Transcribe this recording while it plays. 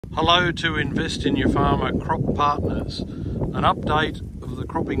Hello to Invest in Your Farmer crop partners. An update of the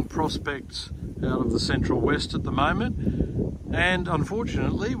cropping prospects out of the Central West at the moment, and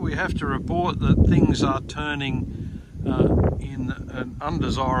unfortunately we have to report that things are turning in an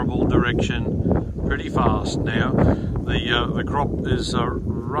undesirable direction pretty fast now. The crop is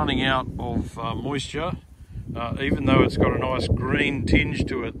running out of moisture. Even though it's got a nice green tinge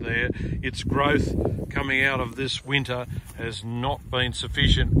to it there, its growth coming out of this winter has not been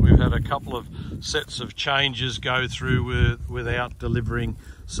sufficient. We've had a couple of sets of changes go through without delivering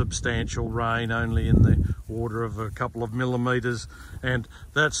substantial rain, only in the order of a couple of millimetres, and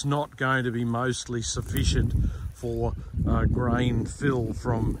that's not going to be mostly sufficient for grain fill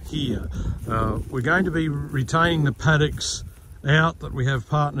from here. We're going to be retaining the paddocks out that we have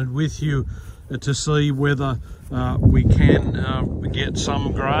partnered with you to see whether we can get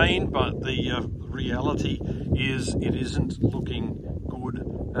some grain, but the reality is it isn't looking good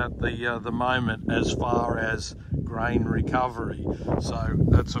at the moment as far as grain recovery. So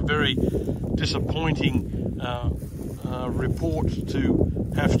that's a very disappointing report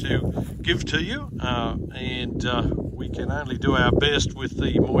to have to give to you, and we can only do our best with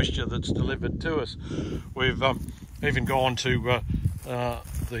the moisture that's delivered to us. We've even gone to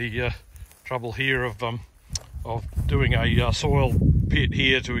the trouble here of doing a soil pit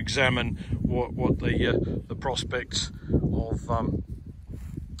here to examine what the prospects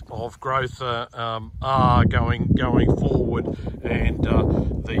of growth are going forward, and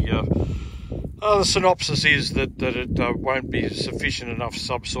the synopsis is that it won't be sufficient enough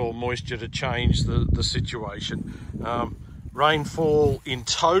subsoil moisture to change the situation. Rainfall in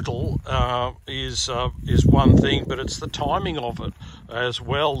total is one thing, but it's the timing of it as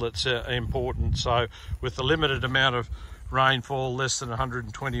well that's important. So with the limited amount of rainfall, less than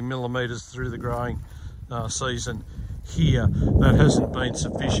 120 millimetres through the growing season here, that hasn't been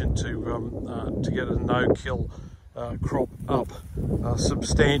sufficient to get a no-kill crop up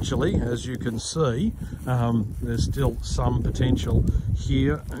substantially. As you can see, there's still some potential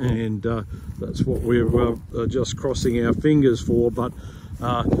here, and that's what we're just crossing our fingers for. But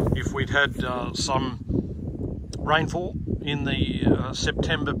if we'd had some rainfall in the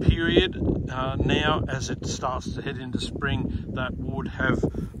September period, now as it starts to head into spring, that would have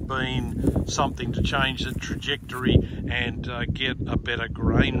been something to change the trajectory and get a better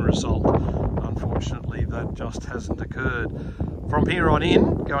grain result. Unfortunately, that just hasn't occurred. From here on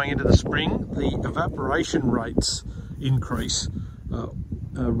in, going into the spring, the evaporation rates increase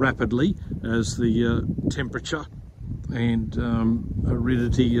rapidly as the temperature and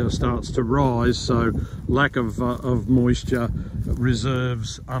aridity starts to rise, so lack of moisture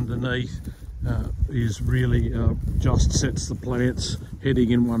reserves underneath is really just sets the plants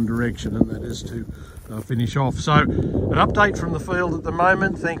heading in one direction, and that is to finish off. So an update from the field at the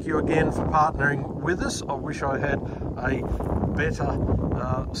moment. Thank you again for partnering with us. I wish I had a better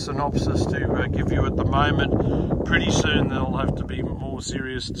synopsis to give you at the moment. Pretty soon there'll have to be more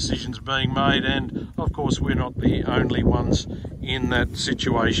serious decisions being made, and of course we're not the only ones in that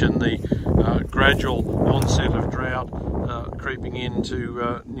situation. The gradual onset of drought creeping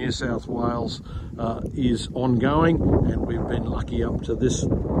into New South Wales is ongoing, and we've been lucky up to this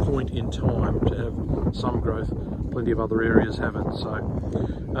point in time to have some growth. Plenty of other areas haven't. So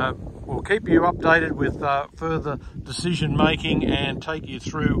we'll keep you updated with further decision making and take you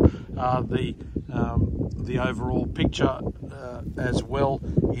through the overall picture as well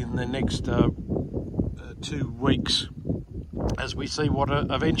in the next 2 weeks as we see what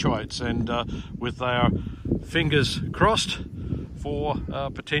eventuates, and with our fingers crossed for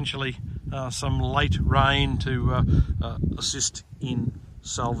potentially some late rain to assist in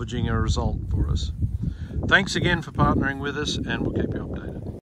salvaging a result for us. Thanks again for partnering with us, and we'll keep you updated.